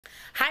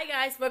Hi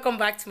guys, welcome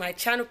back to my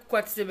channel.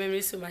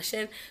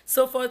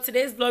 So for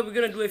today's vlog, we're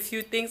gonna do a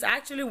few things. I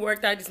actually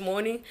worked out this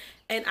morning,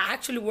 and I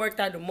actually worked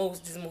out the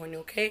most this morning.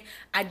 Okay,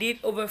 I did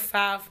over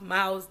 5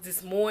 miles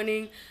this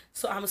morning,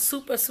 so I'm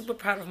super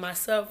proud of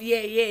myself.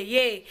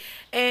 Yay.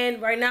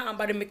 And right now I'm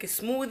about to make a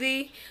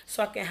smoothie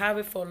so I can have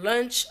it for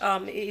lunch.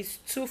 It's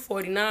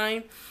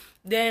 2:49.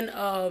 Then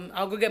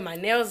I'll go get my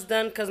nails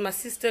done because my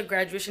sister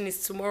graduation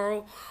is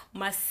tomorrow.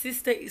 My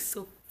sister is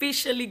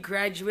officially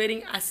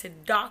graduating as a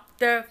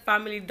doctor,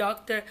 family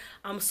doctor.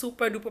 I'm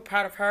super duper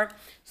proud of her.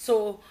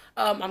 So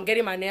I'm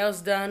getting my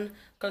nails done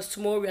because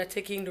tomorrow we are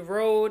taking the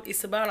road.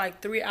 It's about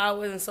like 3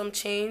 hours and some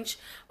change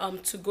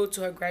to go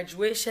to her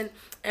graduation,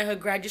 and her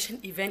graduation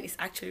event is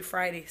actually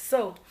Friday.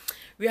 So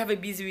we have a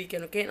busy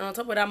weekend, okay? And on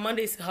top of that,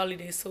 Monday is a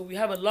holiday, so we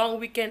have a long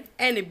weekend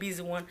and a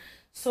busy one.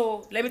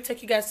 So let me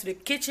take you guys to the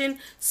kitchen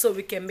so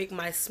we can make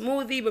my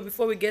smoothie. But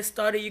before we get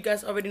started, you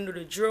guys already know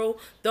the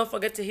drill. Don't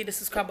forget to hit the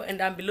subscribe button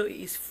down below. It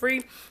is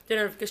free. The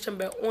notification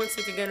bell on so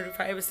you can get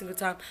notified every single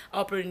time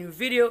I upload a new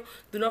video.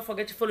 Do not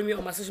forget to follow me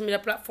on my social media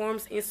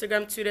platforms: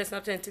 Instagram, Twitter,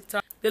 Snapchat, and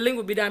TikTok. The link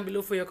will be down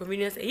below for your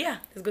convenience. And yeah,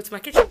 let's go to my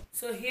kitchen.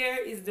 So here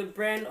is the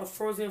brand of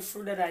frozen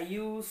fruit that I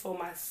use for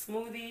my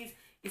smoothies.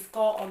 It's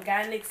called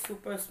Organic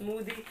Super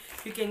Smoothie.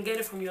 You can get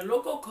it from your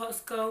local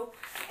Costco,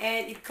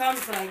 and it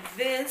comes like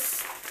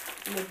this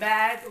in the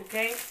bag,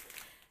 okay?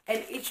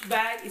 And each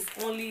bag is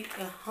only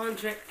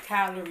 100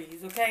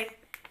 calories, okay?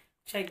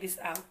 Check this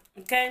out,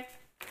 okay?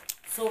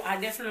 So I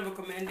definitely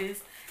recommend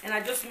this. And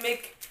I just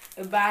make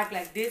a bag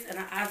like this, and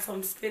I add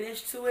some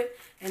spinach to it,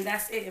 and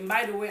that's it. And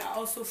by the way, I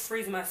also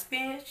freeze my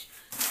spinach.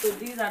 So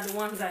these are the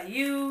ones I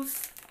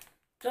use.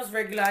 Just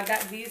regular. I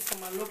got these from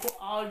my local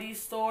Aldi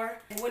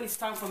store. And when it's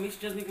time for me to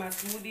just make my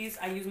smoothies,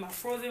 I use my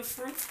frozen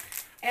fruits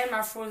and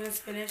my frozen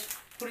spinach,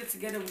 put it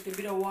together with a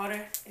bit of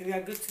water, and we are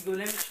good to go.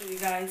 Let me show you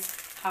guys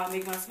how I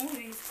make my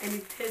smoothies, and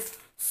it tastes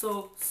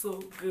so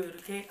good,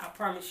 okay? I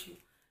promise you.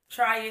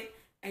 Try it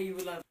and you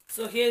will love it.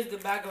 So here's the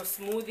bag of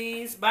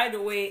smoothies. By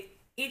the way,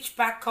 each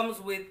pack comes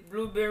with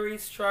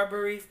blueberries,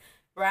 strawberries,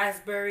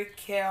 raspberry,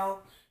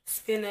 kale,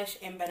 spinach,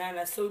 and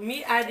banana. So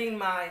me adding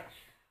my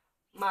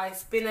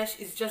spinach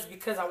is just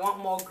because I want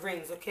more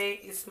greens, okay?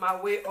 It's my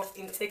way of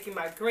intaking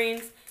my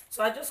greens.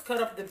 So I just cut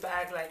up the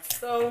bag like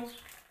so,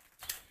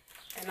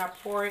 and I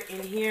pour it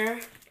in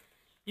here.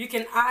 You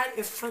can add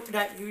a fruit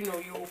that you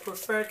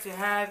prefer to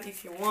have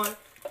if you want.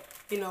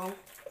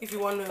 If you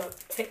want to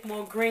take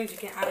more greens, you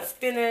can add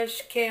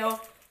spinach,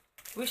 kale,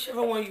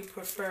 whichever one you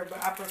prefer.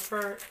 But I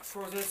prefer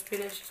frozen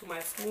spinach to my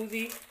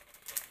smoothie.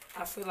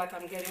 I feel like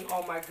I'm getting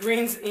all my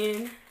greens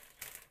in.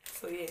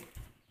 So yeah.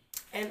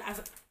 And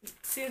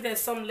since there's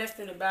some left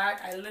in the bag,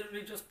 I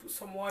literally just put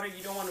some water.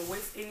 You don't want to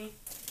waste any.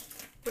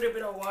 Put a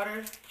bit of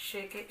water,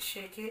 shake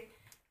it.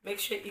 Make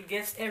sure it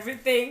gets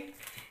everything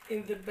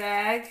in the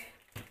bag.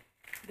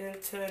 Then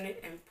turn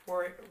it and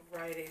pour it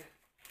right in.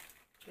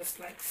 Just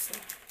like so.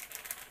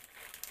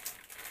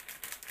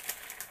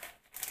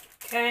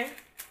 Okay.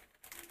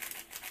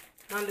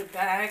 Now the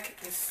bag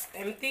is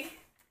empty.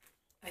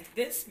 Like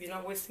this. You're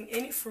not wasting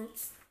any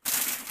fruits.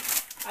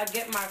 I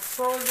get my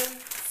frozen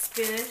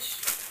spinach.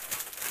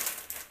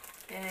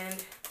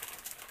 And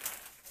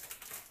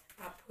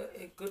I put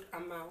a good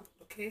amount,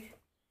 okay?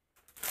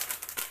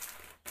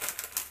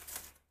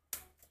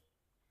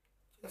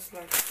 Just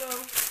like so.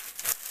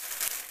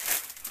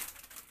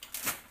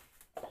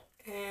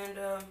 And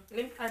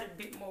let me add a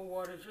bit more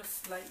water,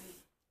 just slightly.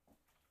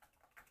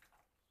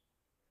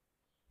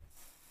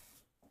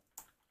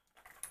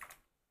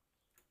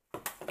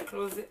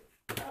 Close it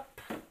up.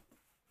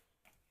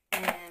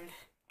 And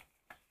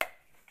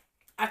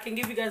I can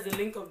give you guys the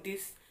link of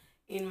this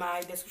in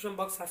my description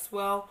box as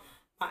well.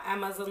 My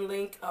Amazon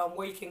link,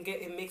 where you can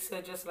get a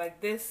mixer just like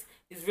this,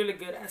 is really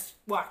good.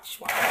 Watch.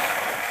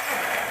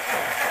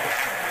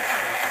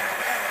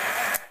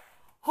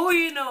 Who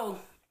you know?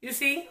 You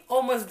see?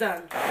 Almost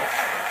done.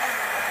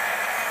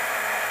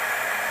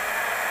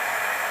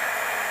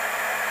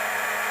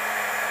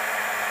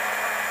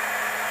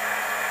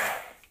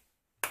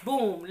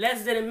 Boom.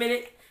 Less than a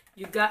minute,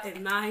 you got a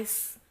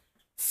nice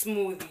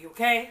smoothie,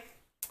 okay?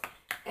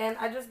 And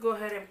I just go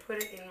ahead and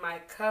put it in my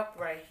cup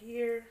right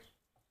here.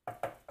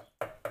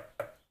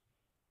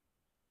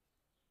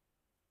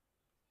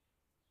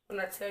 When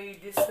I tell you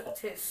this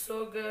tastes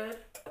so good,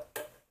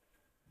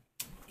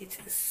 it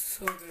tastes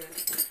so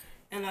good.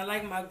 And I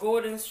like my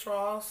golden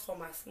straws for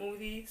my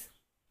smoothies.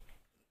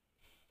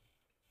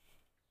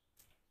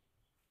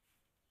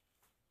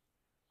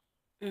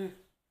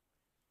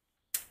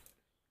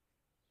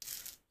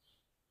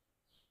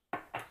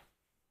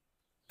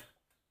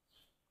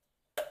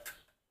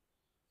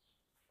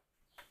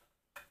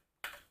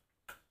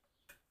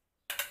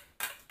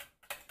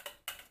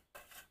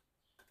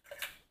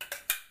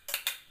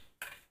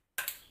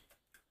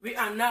 We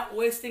are not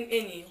wasting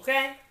any,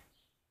 okay?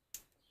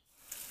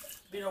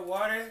 Bit of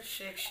water,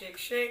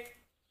 shake,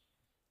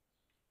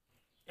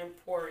 and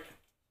pour it.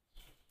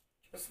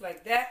 Just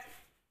like that.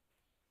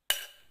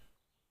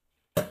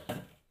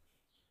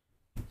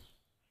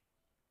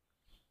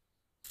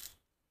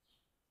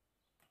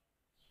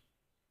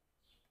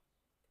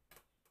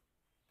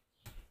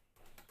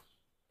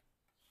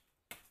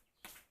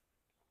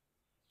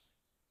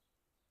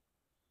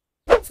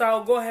 So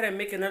I'll go ahead and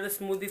make another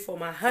smoothie for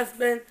my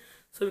husband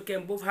so we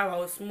can both have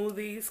our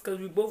smoothies, because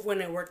we both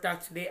went and worked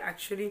out today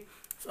actually.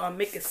 So I'll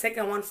make a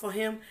second one for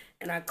him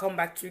and I'll come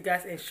back to you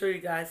guys and show you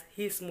guys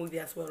his smoothie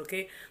as well,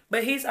 okay?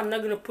 But I'm not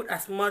going to put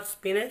as much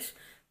spinach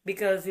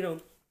because, you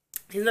know,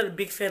 he's not a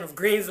big fan of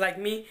greens like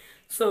me.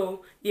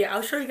 So yeah,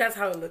 I'll show you guys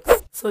how it looks.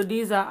 So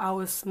these are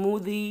our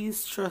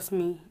smoothies. Trust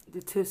me,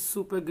 they taste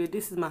super good.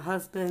 This is my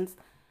husband's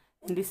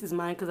and this is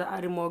mine because I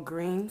added more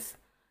greens.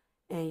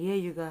 And yeah,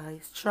 you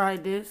guys, try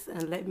this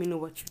and let me know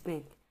what you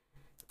think.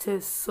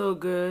 Tastes so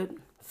good.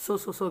 So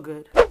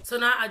good. So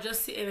now I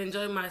just sit and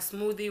enjoy my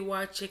smoothie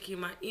while checking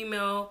my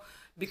email,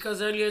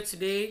 because earlier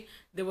today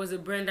there was a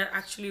brand that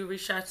actually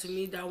reached out to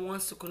me that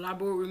wants to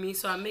collaborate with me.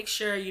 So I make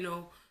sure, you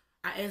know,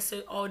 I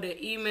answered all the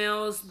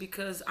emails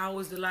because I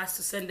was the last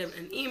to send them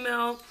an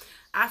email.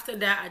 After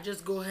that, I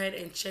just go ahead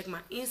and check my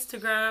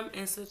Instagram,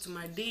 answer to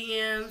my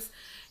DMs.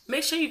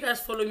 Make sure you guys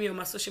follow me on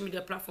my social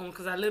media platform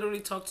because I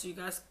literally talk to you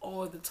guys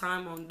all the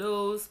time on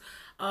those.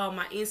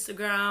 My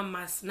Instagram,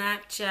 my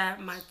Snapchat,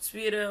 my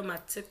Twitter, my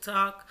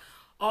TikTok.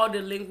 All the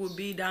link will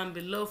be down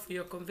below for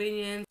your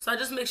convenience. So I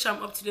just make sure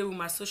I'm up to date with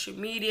my social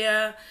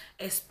media,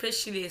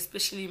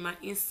 especially my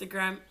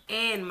Instagram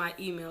and my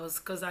emails,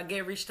 because I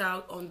get reached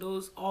out on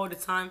those all the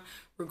time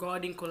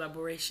regarding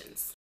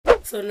collaborations.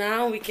 So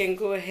now we can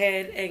go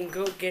ahead and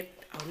go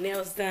get our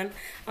nails done.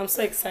 I'm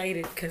so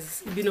excited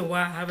because it's been a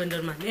while I haven't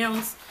done my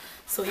nails.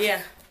 So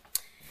yeah.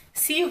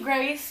 See you,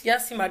 Grace. Y'all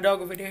see my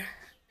dog over there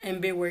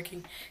and been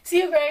working. See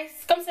you,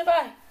 Grace. Come say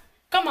bye.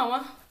 Come,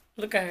 Mama.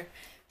 Look at her.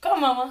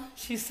 Come, Mama.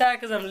 She's sad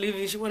because I'm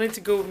leaving. She wanted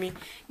to go with me.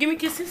 Give me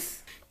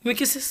kisses. Give me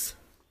kisses.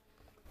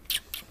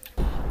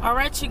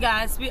 Alright, you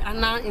guys. We are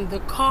now in the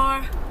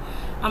car.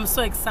 I'm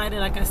so excited,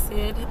 like I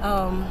said.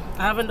 I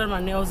haven't done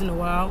my nails in a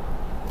while.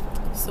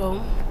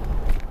 So,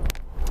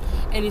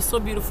 and it's so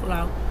beautiful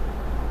out.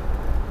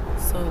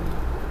 So,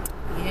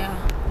 yeah.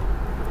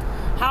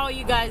 How are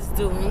you guys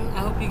doing? I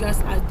hope you guys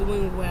are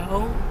doing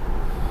well.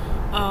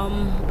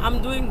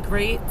 I'm doing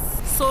great.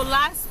 So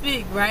last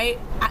week, right,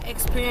 I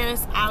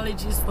experienced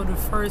allergies for the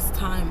first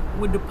time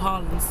with the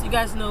pollens. You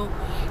guys know,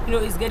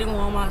 it's getting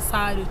warm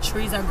outside, the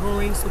trees are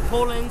growing, so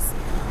pollens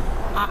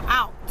are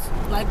out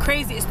like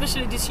crazy,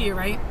 especially this year,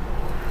 right?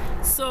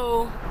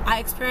 So I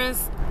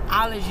experienced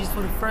allergies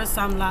for the first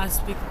time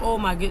last week. Oh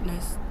my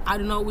goodness, I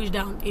do not wish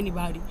that on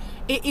anybody.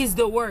 It is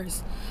the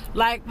worst.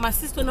 Like, my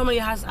sister normally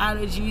has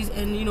allergies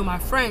and my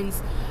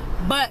friends,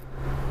 but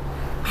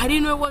I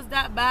didn't know it was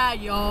that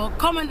bad, y'all.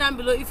 Comment down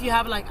below if you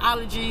have like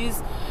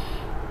allergies.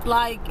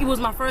 Like, it was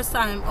my first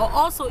time. Or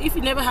also, if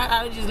you never had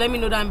allergies, let me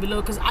know down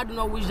below, because I do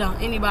not wish down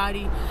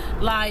anybody.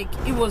 Like,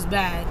 it was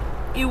bad.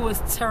 It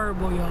was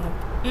terrible, y'all.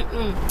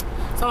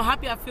 So I'm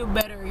happy I feel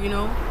better,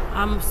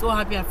 I'm so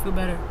happy I feel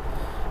better.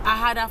 I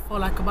had that for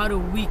like about a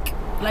week.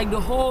 Like,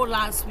 the whole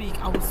last week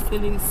I was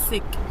feeling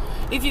sick.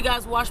 If you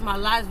guys watched my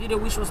last video,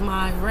 which was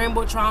my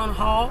Rainbow Town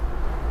haul,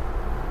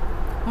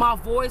 my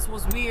voice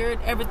was weird,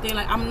 everything.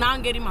 Like, I'm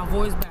not getting my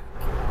voice back.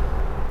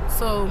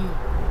 So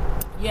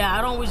yeah,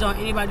 I don't wish on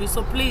anybody.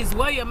 So please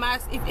wear your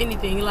mask. If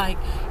anything, like,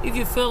 if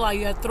you feel like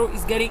your throat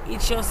is getting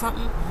itchy or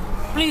something,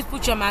 please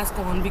put your mask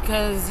on,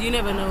 because you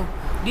never know.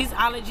 These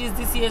allergies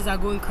this year are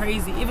going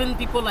crazy. Even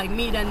people like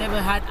me that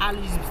never had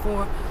allergies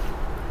before,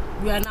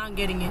 we are not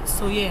getting it.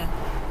 So yeah,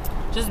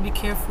 just be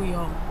careful,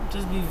 y'all.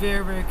 Just be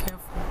very, very careful.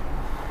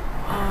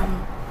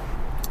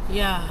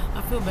 Yeah,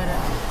 I feel better.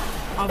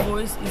 My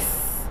voice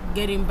is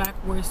getting back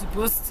where it's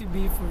supposed to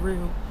be, for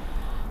real.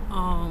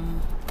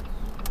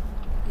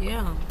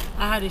 Yeah,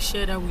 I had to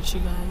share that with you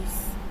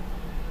guys.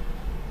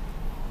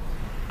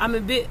 I'm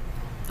a bit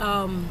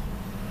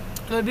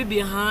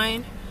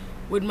behind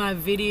with my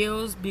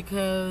videos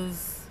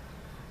because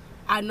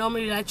I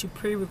normally like to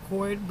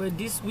pre-record, but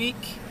this week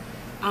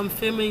I'm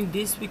filming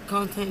this week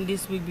content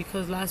this week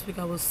because last week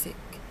I was sick.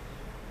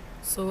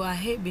 So I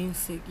hate being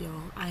sick,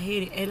 y'all. I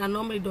hate it, and I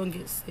normally don't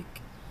get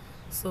sick.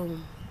 So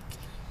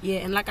yeah,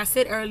 and like I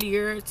said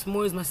earlier,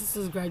 tomorrow is my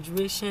sister's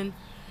graduation.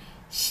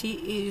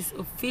 She is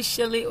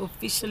officially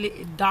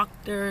a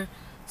doctor.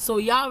 So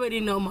y'all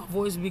already know my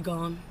voice be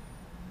gone.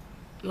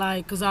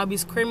 Like, cause I'll be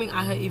screaming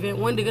at her event.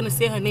 When they're gonna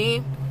say her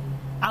name,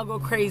 I'll go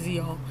crazy,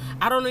 y'all.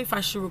 I don't know if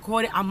I should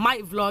record it. I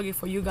might vlog it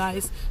for you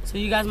guys, so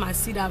you guys might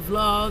see that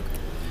vlog.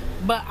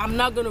 But I'm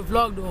not gonna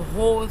vlog the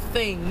whole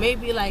thing.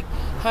 Maybe like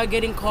her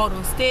getting called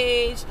on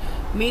stage,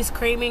 me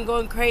screaming,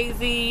 going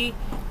crazy,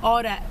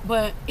 all that.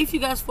 But if you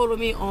guys follow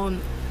me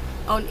on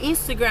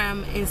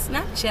Instagram and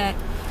Snapchat,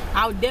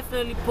 I'll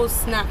definitely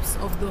post snaps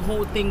of the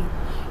whole thing,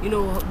 the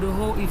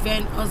whole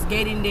event, us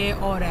getting there,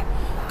 all that.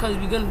 Because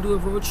we're gonna do a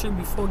road trip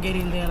before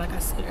getting there, like I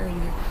said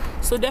earlier.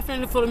 So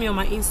definitely follow me on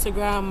my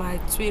Instagram, my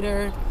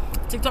Twitter,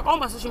 TikTok, all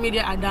my social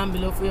media are down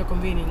below for your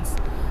convenience.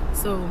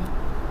 So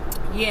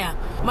yeah,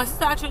 my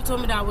sister actually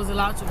told me that I was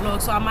allowed to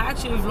vlog, so I might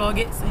actually vlog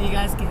it so you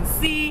guys can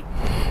see.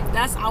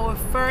 That's our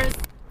first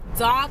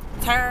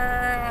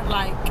doctor,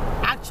 like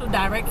actual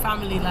direct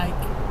family, like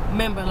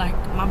member, like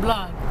my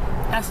blood.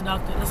 That's the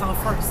doctor. That's our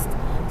first.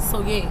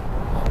 So yeah,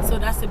 So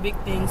that's a big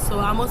thing. So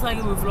I most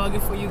likely will vlog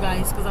it for you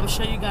guys because I'm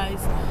sure you guys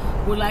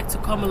would like to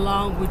come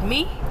along with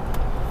me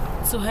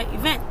to her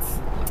event.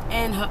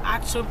 And her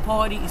actual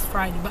party is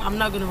Friday, but I'm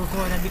not gonna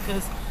record that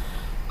because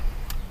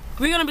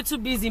we're gonna be too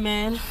busy,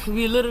 man.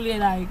 We're literally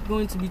like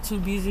going to be too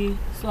busy,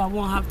 so I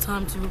won't have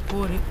time to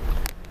record it.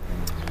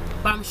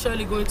 But I'm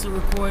surely going to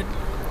record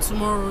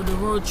tomorrow the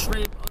road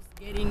trip, us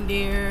getting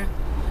there,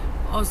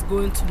 us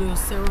going to the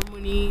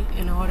ceremony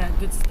and all that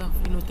good stuff,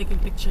 you know, taking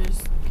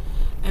pictures.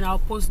 And I'll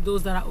post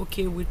those that are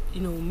okay with,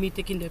 you know, me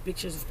taking their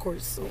pictures, of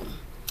course. So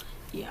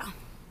yeah,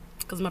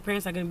 because my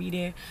parents are gonna be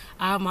there.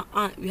 I have my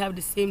aunt, we have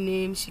the same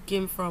name. She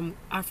came from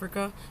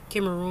Africa,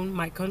 Cameroon,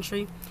 my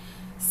country.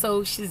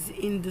 So she's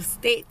in the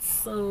States.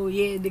 So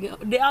yeah,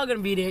 they are gonna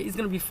be there. It's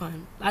gonna be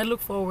fun. I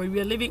look forward. We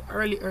are leaving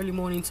early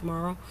morning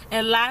tomorrow.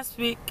 And last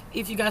week,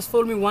 if you guys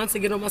follow me once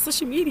again on my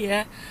social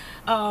media,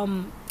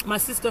 my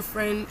sister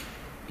friend,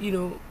 you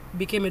know,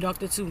 became a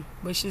doctor too,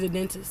 but she's a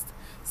dentist.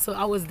 So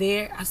I was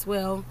there as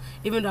well.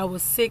 Even though I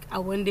was sick, I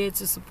went there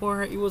to support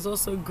her. It was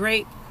also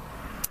great.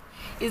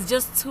 It's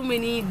just too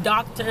many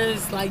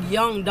doctors, like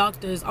young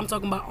doctors. I'm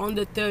talking about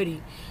under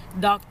 30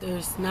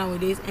 doctors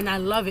nowadays, and I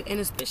love it. And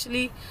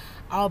especially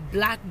our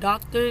black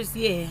doctors.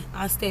 Yeah,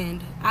 I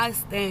stand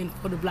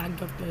for the black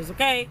doctors,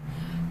 okay?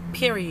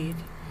 Period.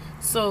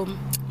 So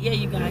yeah,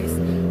 you guys,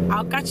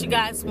 I'll catch you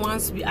guys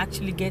once we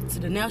actually get to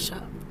the nail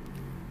shop.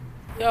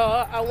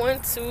 Y'all, I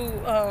went to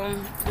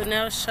the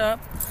nail shop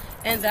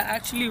and they're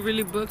actually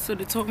really booked, so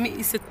they told me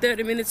it's a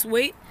 30 minutes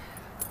wait,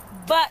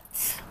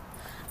 but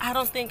I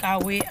don't think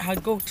I'll wait. I'll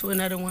go to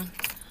another one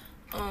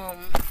because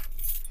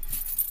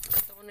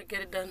I want to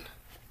get it done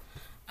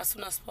as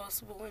soon as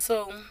possible.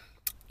 So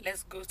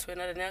let's go to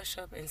another nail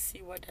shop and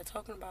see what they're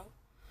talking about.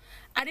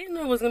 I didn't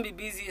know it was gonna be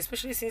busy,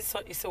 especially since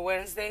it's a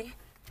Wednesday,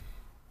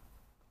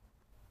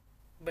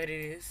 but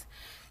it is.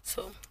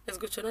 So let's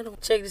go to another one.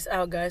 Check this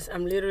out, guys.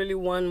 I'm literally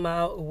 1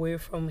 mile away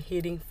from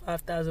hitting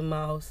 5,000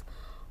 miles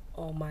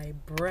on my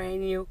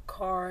brand new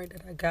car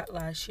that I got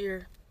last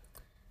year.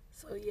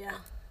 So yeah.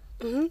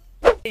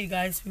 Hey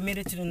guys, we made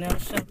it to the nail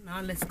shop. Now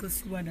let's go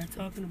see what they're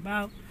talking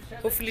about.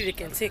 Hopefully they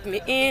can take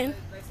me in.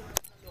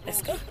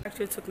 Let's go.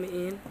 Actually took me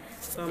in,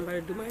 so I'm about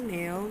to do my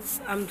nails.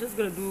 I'm just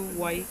gonna do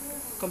white,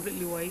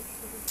 completely white,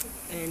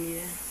 and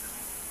yeah.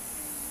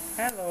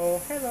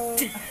 Hello.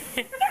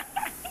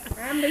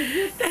 I'm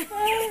beautiful.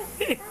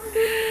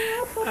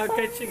 I'll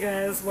catch you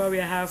guys while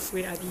we're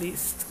halfway at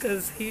least,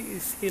 because he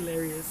is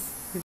hilarious.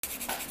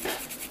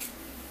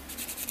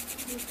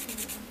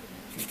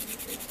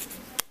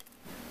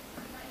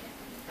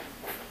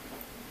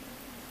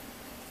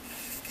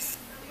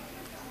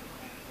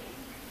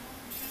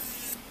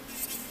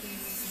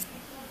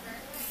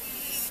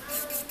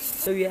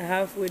 So we are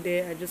halfway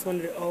there. I just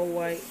wanted it all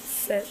white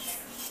set.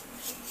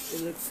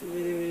 It looks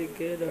really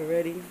good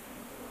already.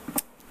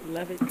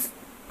 Love it.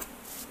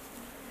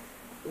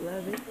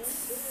 Love it.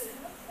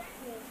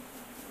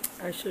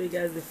 I'll show you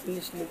guys the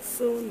finished look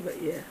soon,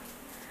 but yeah,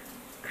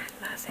 I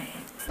love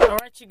it.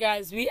 Alright you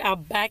guys, we are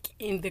back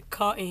in the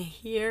car, and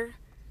here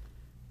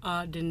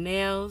are the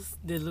nails.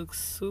 They look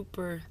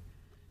super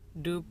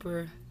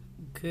duper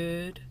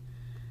good.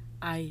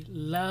 I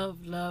love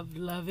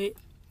it.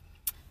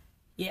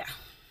 Yeah,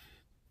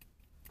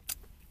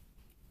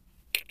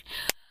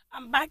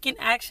 I'm back in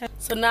action.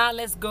 So now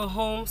let's go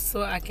home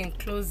so I can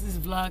close this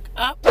vlog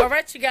up.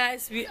 Alright you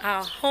guys, we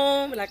are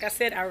home. Like I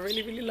said, I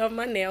really love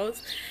my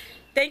nails.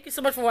 Thank you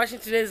so much for watching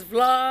today's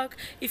vlog.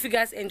 If you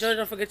guys enjoyed,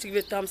 don't forget to give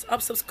it a thumbs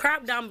up.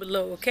 Subscribe down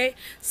below, okay?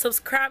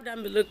 Subscribe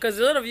down below, because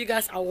a lot of you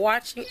guys are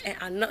watching and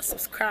are not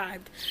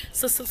subscribed.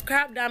 So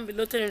subscribe down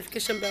below, turn the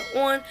notification bell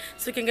on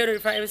so you can get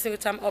notified every single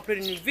time I upload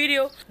a new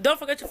video. Don't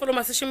forget to follow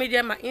my social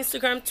media. My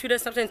Instagram, Twitter,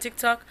 Snapchat, and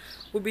TikTok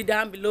will be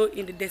down below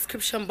in the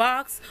description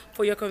box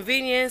for your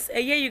convenience.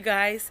 And yeah, you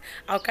guys,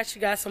 I'll catch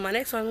you guys on my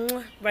next one.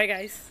 Bye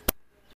guys.